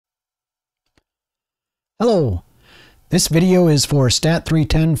Hello, this video is for Stat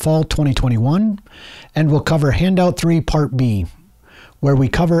 310 Fall 2021 and will cover Handout 3 Part B, where we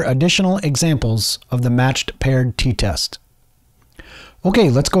cover additional examples of the matched paired t-test.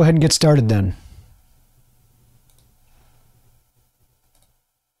 Okay, let's go ahead and get started then.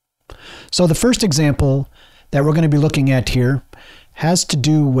 So the first example that we're going to be looking at here has to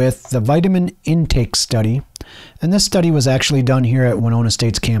do with the vitamin intake study, and this study was actually done here at Winona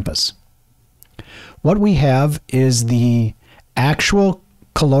State's campus. What we have is the actual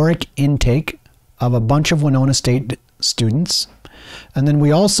caloric intake of a bunch of Winona State students, and then we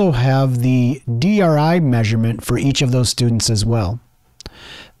also have the DRI measurement for each of those students as well.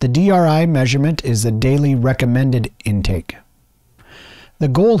 The DRI measurement is the daily recommended intake. The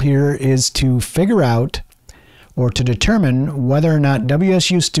goal here is to figure out or to determine whether or not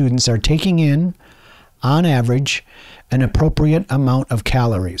WSU students are taking in, on average, an appropriate amount of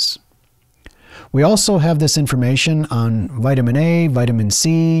calories. We also have this information on vitamin A, vitamin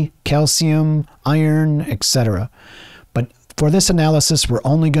C, calcium, iron, etc. But for this analysis, we're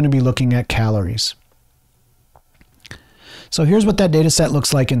only going to be looking at calories. So here's what that data set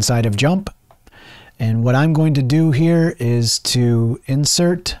looks like inside of JMP. And what I'm going to do here is to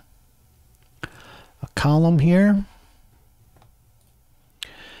insert a column here.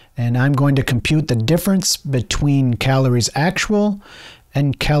 And I'm going to compute the difference between calories actual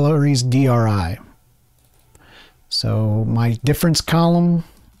and calories DRI. So my difference column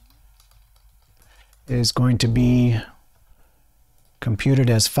is going to be computed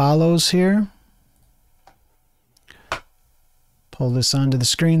as follows here. Pull this onto the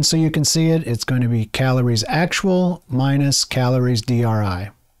screen so you can see it. It's going to be calories actual minus calories DRI.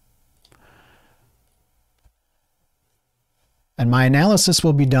 And my analysis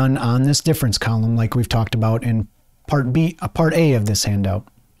will be done on this difference column like we've talked about in Part A of this handout.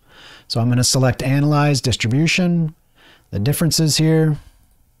 So I'm going to select Analyze Distribution, the differences here,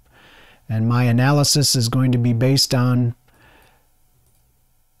 and my analysis is going to be based on,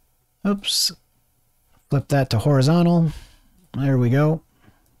 oops, flip that to horizontal. There we go.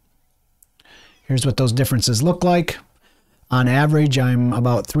 Here's what those differences look like. On average, I'm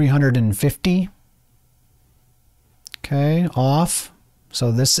about 350. Okay, off. So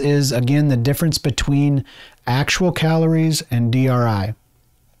this is, again, the difference between actual calories and DRI.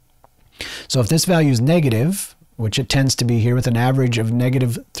 So if this value is negative, which it tends to be here with an average of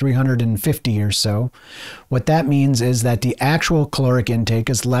negative 350 or so, what that means is that the actual caloric intake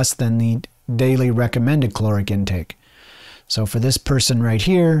is less than the daily recommended caloric intake. So for this person right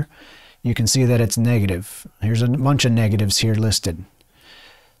here, you can see that it's negative. Here's a bunch of negatives here listed.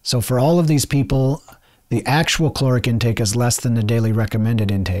 So for all of these people, the actual caloric intake is less than the daily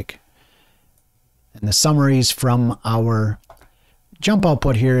recommended intake. And the summaries from our JMP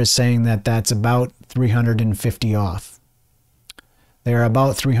output here is saying that that's about 350 off. They're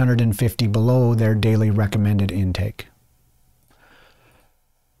about 350 below their daily recommended intake.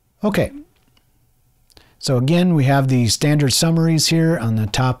 Okay. So again, we have the standard summaries here on the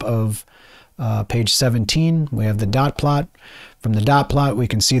top of page 17. We have the dot plot. From the dot plot, we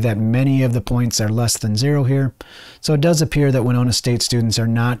can see that many of the points are less than 0 here. So it does appear that Winona State students are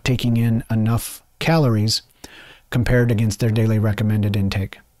not taking in enough calories compared against their daily recommended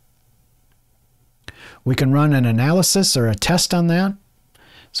intake. We can run an analysis or a test on that.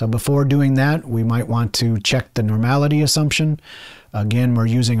 So before doing that, we might want to check the normality assumption. Again, we're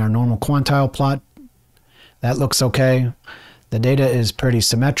using our normal quantile plot. That looks okay. The data is pretty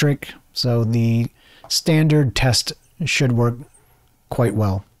symmetric, so the standard test should work quite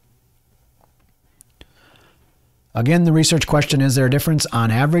well. Again, the research question, is there a difference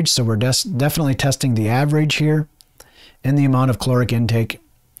on average? So we're definitely testing the average here in the amount of caloric intake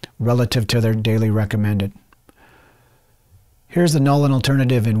relative to their daily recommended. Here's the null and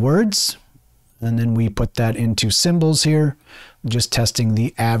alternative in words, and then we put that into symbols here, just testing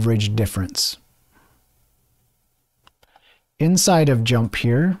the average difference. Inside of JMP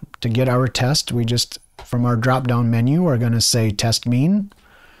here, to get our test, we just, from our drop-down menu, are going to say test mean.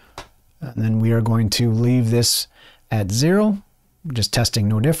 And then we are going to leave this at 0, just testing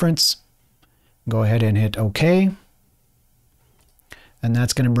no difference. Go ahead and hit OK. And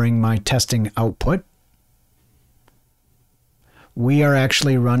that's going to bring my testing output. We are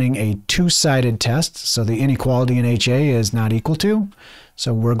actually running a two-sided test, so the inequality in HA is not equal to.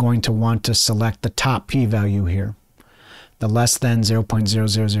 So we're going to want to select the top p-value here, the less than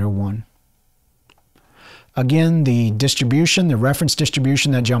 0.0001. Again, the distribution, the reference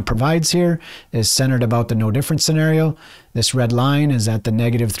distribution that JMP provides here is centered about the no difference scenario. This red line is at the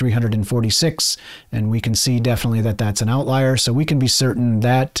negative 346, and we can see definitely that that's an outlier. So we can be certain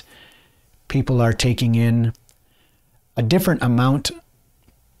that people are taking in a different amount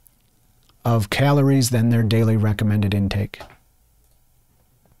of calories than their daily recommended intake.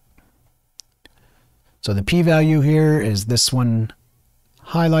 So the p-value here is this one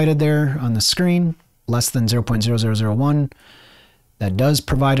highlighted there on the screen, less than 0.0001. That does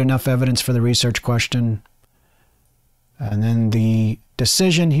provide enough evidence for the research question. And then the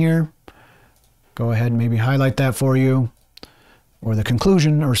decision here, go ahead and maybe highlight that for you, or the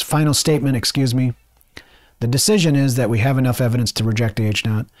conclusion or final statement, excuse me. The decision is that we have enough evidence to reject the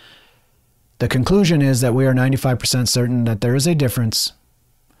H0. The conclusion is that we are 95% certain that there is a difference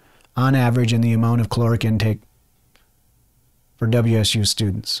on average in the amount of caloric intake for WSU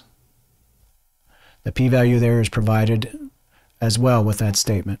students. The p-value there is provided as well with that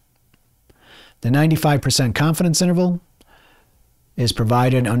statement. The 95% confidence interval is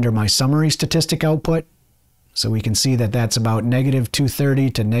provided under my summary statistic output. So we can see that that's about -230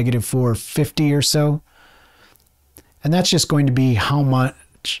 to -450 or so. And that's just going to be how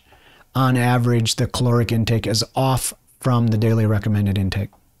much on average the caloric intake is off from the daily recommended intake.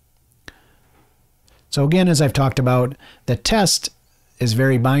 So again, as I've talked about, the test is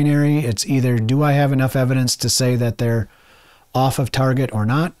very binary. It's either do I have enough evidence to say that they're off of target or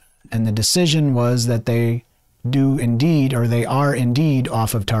not? And the decision was that they do indeed, or they are indeed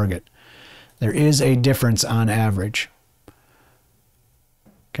off of target. There is a difference on average.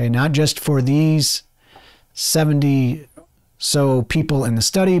 Okay, not just for these 70 so people in the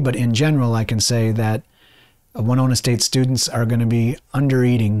study, but in general, I can say that Winona State students are going to be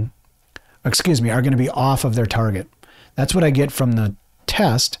undereating, excuse me, are going to be off of their target. That's what I get from the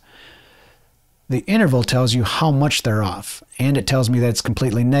test. The interval tells you how much they're off, and it tells me that it's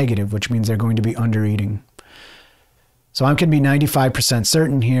completely negative, which means they're going to be undereating. So I can be 95%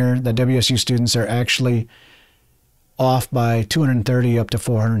 certain here that WSU students are actually off by 230 up to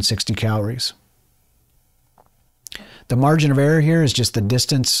 460 calories. The margin of error here is just the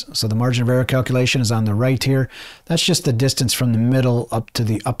distance. So the margin of error calculation is on the right here. That's just the distance from the middle up to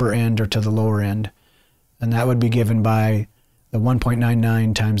the upper end or to the lower end. And that would be given by the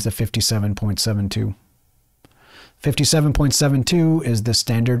 1.99 times the 57.72. 57.72 is the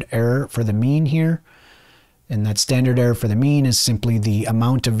standard error for the mean here. And that standard error for the mean is simply the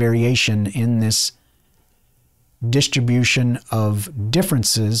amount of variation in this distribution of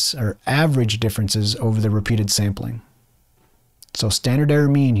differences or average differences over the repeated sampling. So standard error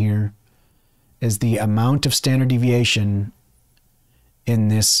mean here is the amount of standard deviation in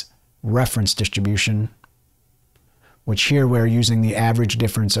this reference distribution, which here we're using the average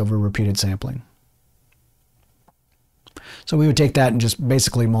difference over repeated sampling. So we would take that and just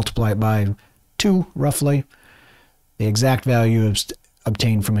basically multiply it by 2 roughly. The exact value is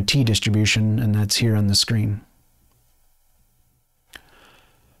obtained from a t-distribution, and that's here on the screen.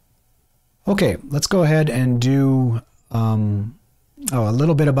 Okay, let's go ahead and do a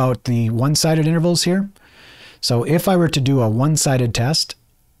little bit about the one-sided intervals here. So if I were to do a one-sided test,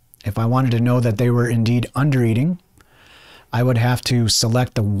 if I wanted to know that they were indeed undereating, I would have to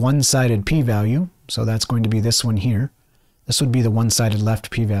select the one-sided p-value. So that's going to be this one here. This would be the one-sided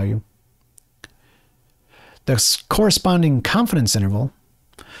left p-value. The corresponding confidence interval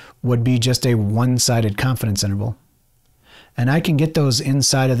would be just a one-sided confidence interval. And I can get those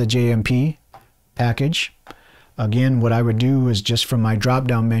inside of the JMP package. Again, what I would do is just from my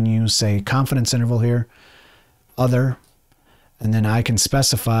drop-down menu, say confidence interval here, other, and then I can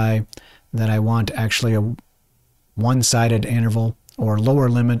specify that I want actually a one-sided interval or lower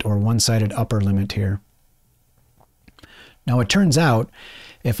limit or one-sided upper limit here. Now it turns out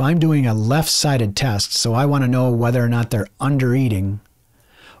if I'm doing a left-sided test, so I want to know whether or not they're undereating,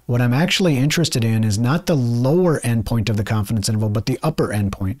 what I'm actually interested in is not the lower endpoint of the confidence interval, but the upper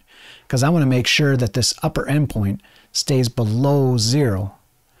endpoint, because I want to make sure that this upper endpoint stays below 0.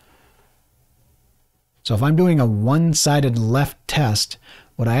 So if I'm doing a one-sided left test,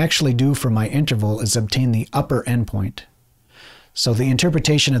 what I actually do for my interval is obtain the upper endpoint. So the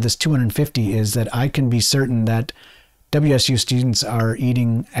interpretation of this 250 is that I can be certain that WSU students are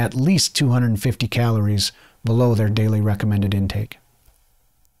eating at least 250 calories below their daily recommended intake.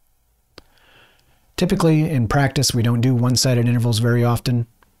 Typically, in practice, we don't do one-sided intervals very often.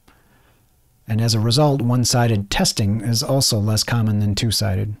 And as a result, one-sided testing is also less common than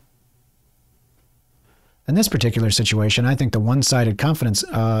two-sided. In this particular situation, I think the one-sided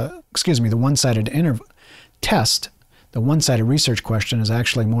the one-sided interval test, the one-sided research question is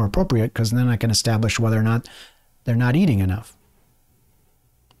actually more appropriate, because then I can establish whether or not they're not eating enough,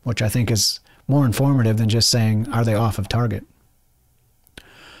 which I think is more informative than just saying, are they off of target?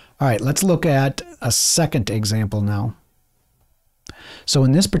 All right, let's look at a second example now. So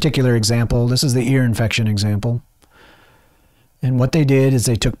in this particular example, this is the ear infection example. And what they did is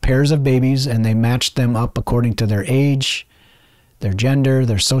they took pairs of babies and they matched them up according to their age, their gender,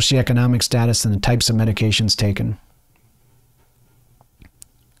 their socioeconomic status, and the types of medications taken.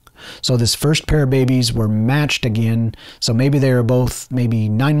 So this first pair of babies were matched again. So maybe they were both maybe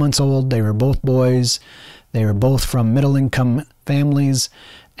 9 months old. They were both boys. They were both from middle income families.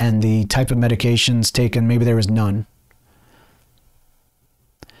 And the type of medications taken, maybe there was none.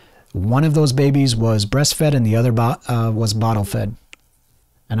 One of those babies was breastfed and the other was bottle fed.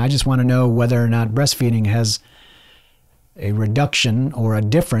 And I just want to know whether or not breastfeeding has a reduction or a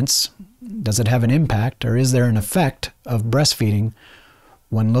difference. Does it have an impact, or is there an effect of breastfeeding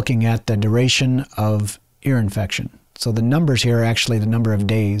when looking at the duration of ear infection? So the numbers here are actually the number of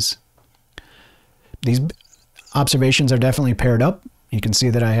days. These observations are definitely paired up. You can see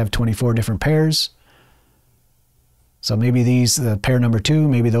that I have 24 different pairs. So maybe these, the pair number 2,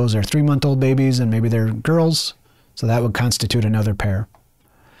 maybe those are 3-month-old babies and maybe they're girls. So that would constitute another pair.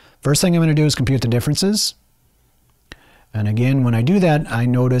 First thing I'm going to do is compute the differences. And again, when I do that, I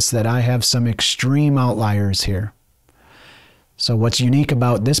notice that I have some extreme outliers here. So what's unique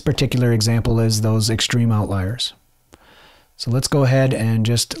about this particular example is those extreme outliers. So let's go ahead and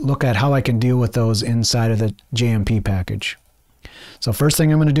just look at how I can deal with those inside of the JMP package. So first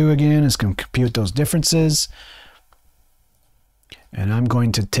thing I'm going to do again is compute those differences. And I'm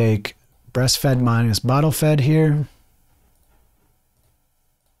going to take breastfed minus bottle fed here.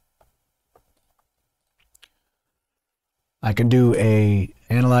 I can do a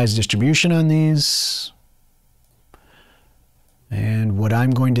analyze distribution on these. And what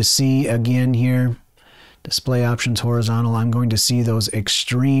I'm going to see again here, display options horizontal, I'm going to see those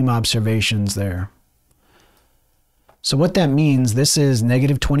extreme observations there. So what that means, this is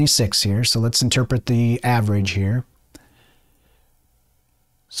negative 26 here. So let's interpret the average here.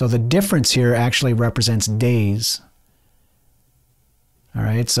 So the difference here actually represents days. All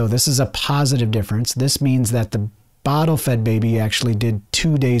right, so this is a positive difference. This means that the bottle-fed baby actually did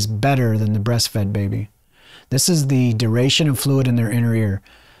 2 days better than the breastfed baby. This is the duration of fluid in their inner ear.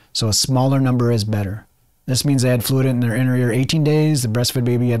 So a smaller number is better. This means they had fluid in their inner ear 18 days. The breastfed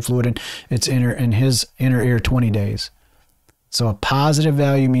baby had fluid in his inner ear 20 days. So a positive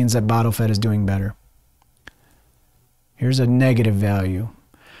value means that bottle-fed is doing better. Here's a negative value.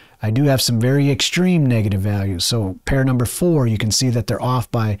 I do have some very extreme negative values. So pair number 4, you can see that they're off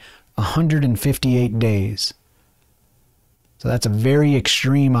by 158 days. So that's a very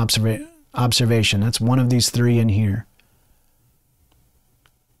extreme observation. That's one of these 3 in here.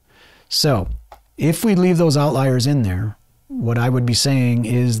 So if we leave those outliers in there, what I would be saying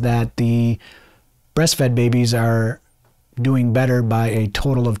is that the breastfed babies are doing better by a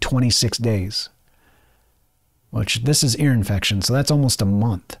total of 26 days, which this is ear infection, so that's almost a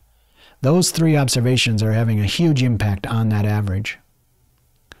month. Those 3 observations are having a huge impact on that average.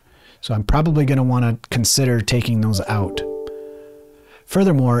 So I'm probably going to want to consider taking those out.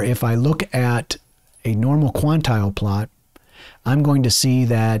 Furthermore, if I look at a normal quantile plot, I'm going to see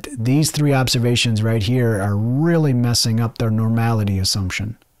that these 3 observations right here are really messing up their normality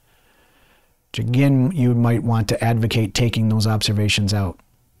assumption. Which again, you might want to advocate taking those observations out.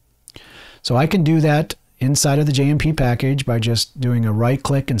 So I can do that inside of the JMP package by just doing a right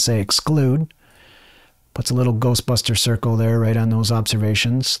click and say exclude. Puts a little Ghostbuster circle there right on those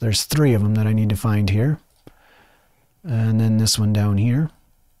observations. There's 3 of them that I need to find here. And then this one down here.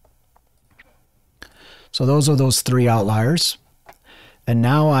 So those are those 3 outliers. And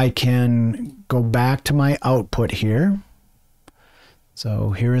now I can go back to my output here.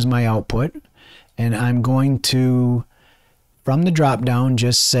 So here is my output. And I'm going to, from the drop down,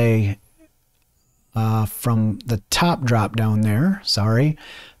 just say, from the top drop down there,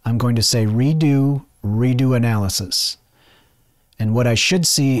 I'm going to say redo analysis. And what I should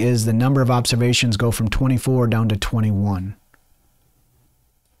see is the number of observations go from 24 down to 21.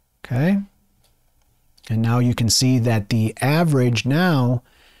 Okay. And now you can see that the average now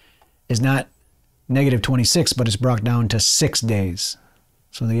is not negative 26, but it's brought down to 6 days.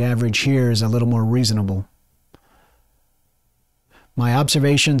 So the average here is a little more reasonable. My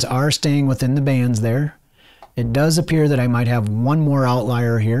observations are staying within the bands there. It does appear that I might have one more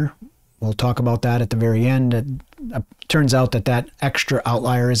outlier here. We'll talk about that at the very end. It turns out that that extra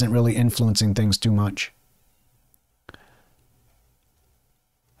outlier isn't really influencing things too much.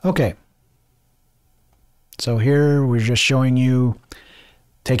 Okay. So here we're just showing you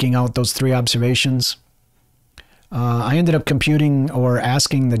taking out those 3 observations. I ended up computing or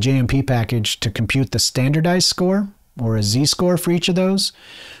asking the JMP package to compute the standardized score or a z-score for each of those,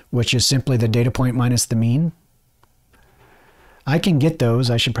 which is simply the data point minus the mean. I can get those.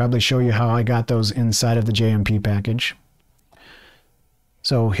 I should probably show you how I got those inside of the JMP package.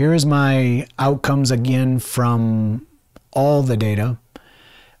 So here's my outcomes again from all the data.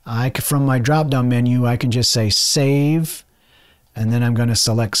 From my drop-down menu, I can just say Save, and then I'm going to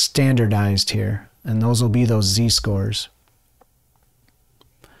select Standardized here, and those will be those z-scores.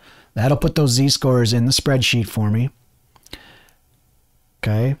 That'll put those z-scores in the spreadsheet for me.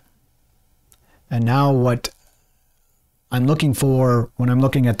 Okay. And now what I'm looking for when I'm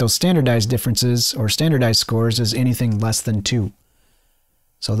looking at those standardized differences or standardized scores is anything less than 2.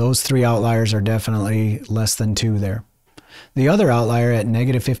 So those 3 outliers are definitely less than 2 there. The other outlier at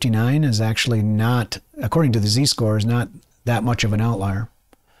 -59 is actually not, according to the z-score, is not that much of an outlier.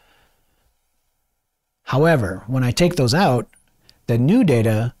 However, when I take those out, the new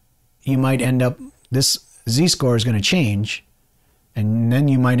data, you might end up, this z-score is going to change, and then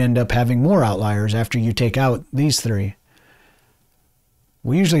you might end up having more outliers after you take out these 3.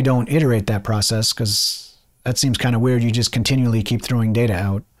 We usually don't iterate that process because that seems kind of weird. You just continually keep throwing data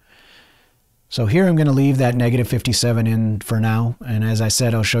out. So here I'm going to leave that -57 in for now, and as I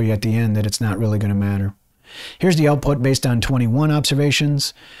said, I'll show you at the end that it's not really going to matter. Here's the output based on 21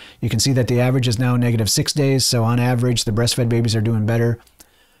 observations. You can see that the average is now -6 days, so on average the breastfed babies are doing better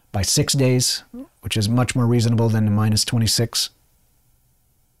by 6 days, which is much more reasonable than the -26.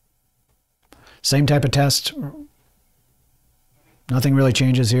 Same type of test. Nothing really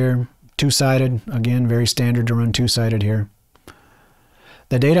changes here. Two-sided, again, very standard to run two-sided here.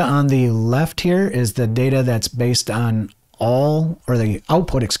 The data on the left here is the data that's based on all, or the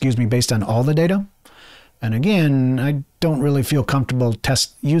output, excuse me, based on all the data. And again, I don't really feel comfortable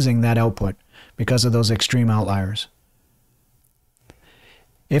using that output because of those extreme outliers.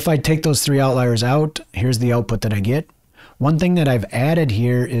 If I take those 3 outliers out, here's the output that I get. One thing that I've added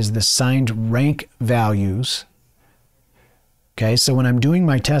here is the signed rank values. Okay, so when I'm doing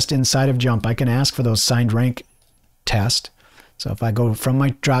my test inside of JMP, I can ask for those signed rank test. So if I go from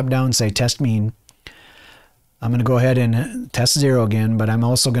my drop down, say test mean, I'm going to go ahead and test 0 again, but I'm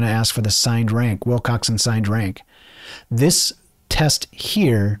also going to ask for the signed rank, Wilcoxon signed rank. This test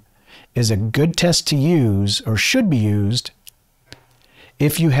here is a good test to use, or should be used,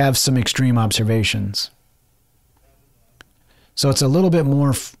 if you have some extreme observations. So it's a little bit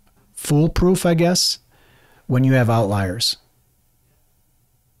more foolproof, I guess, when you have outliers.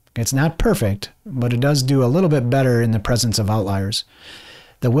 It's not perfect, but it does do a little bit better in the presence of outliers.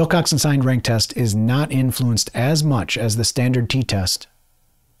 The Wilcoxon signed rank test is not influenced as much as the standard t-test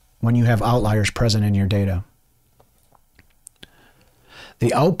when you have outliers present in your data.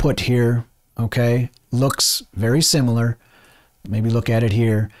 The output here, okay, looks very similar. Maybe look at it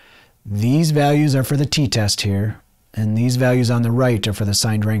here. These values are for the t-test here, and these values on the right are for the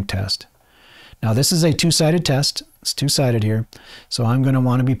signed rank test. Now this is a two-sided test. It's two-sided here. So I'm going to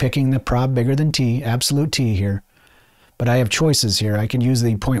want to be picking the prob bigger than t, absolute t here. But I have choices here. I can use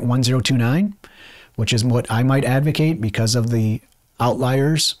the 0.1029, which is what I might advocate because of the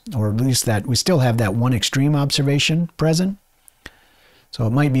outliers, or at least that we still have that one extreme observation present. So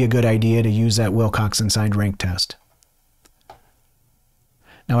it might be a good idea to use that Wilcoxon signed rank test.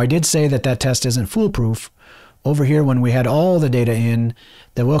 Now I did say that that test isn't foolproof. Over here, when we had all the data in,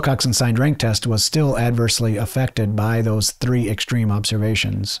 the Wilcoxon signed rank test was still adversely affected by those 3 extreme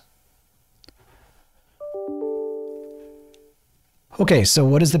observations. Okay, so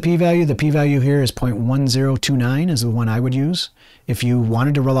what is the p-value? The p-value here is 0.1029 is the one I would use. If you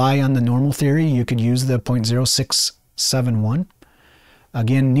wanted to rely on the normal theory, you could use the 0.0671.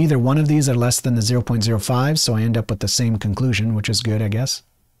 Again, neither one of these are less than the 0.05, so I end up with the same conclusion, which is good, I guess.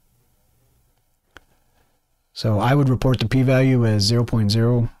 So I would report the p-value as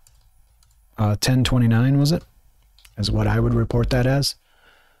 0.01029, was it? Is what I would report that as.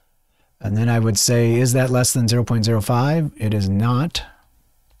 And then I would say, is that less than 0.05? It is not.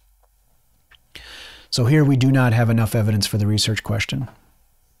 So here we do not have enough evidence for the research question.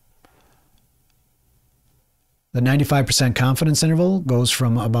 The 95% confidence interval goes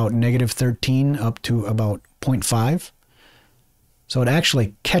from about -13 up to about 0.5. So it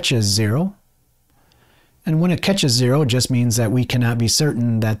actually catches 0. And when it catches 0, it just means that we cannot be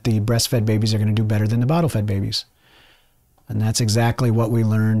certain that the breastfed babies are going to do better than the bottle-fed babies. And that's exactly what we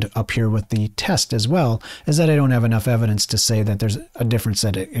learned up here with the test as well, is that I don't have enough evidence to say that there's a difference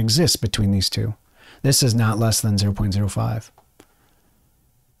that exists between these two. This is not less than 0.05.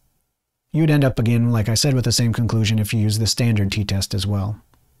 You'd end up again, like I said, with the same conclusion if you use the standard t-test as well.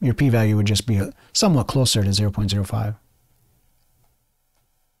 Your p-value would just be somewhat closer to 0.05.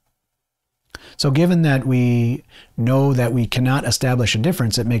 So given that we know that we cannot establish a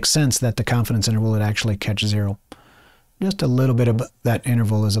difference, it makes sense that the confidence interval would actually catch 0. Just a little bit of that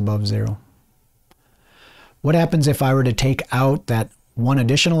interval is above 0. What happens if I were to take out that one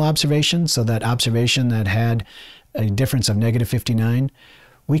additional observation, so that observation that had a difference of -59?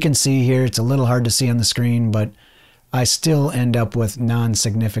 We can see here, it's a little hard to see on the screen, but I still end up with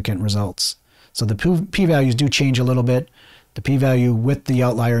non-significant results. So the p-values do change a little bit. The p-value with the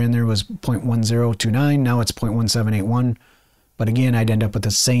outlier in there was 0.1029. Now it's 0.1781. But again, I'd end up with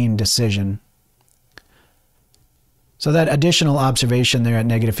the same decision. So that additional observation there at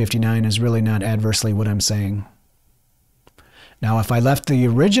 -59 is really not adversely what I'm saying. Now, if I left the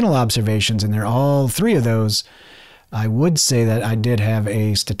original observations in there, all 3 of those, I would say that I did have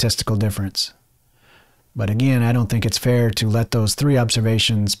a statistical difference. But again, I don't think it's fair to let those 3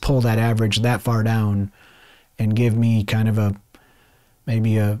 observations pull that average that far down and give me kind of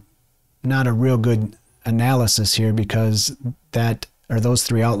not a real good analysis here, because those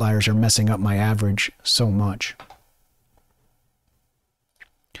 3 outliers are messing up my average so much.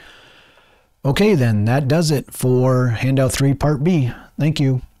 Okay, then that does it for Handout 3 Part B. Thank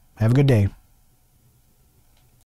you. Have a good day.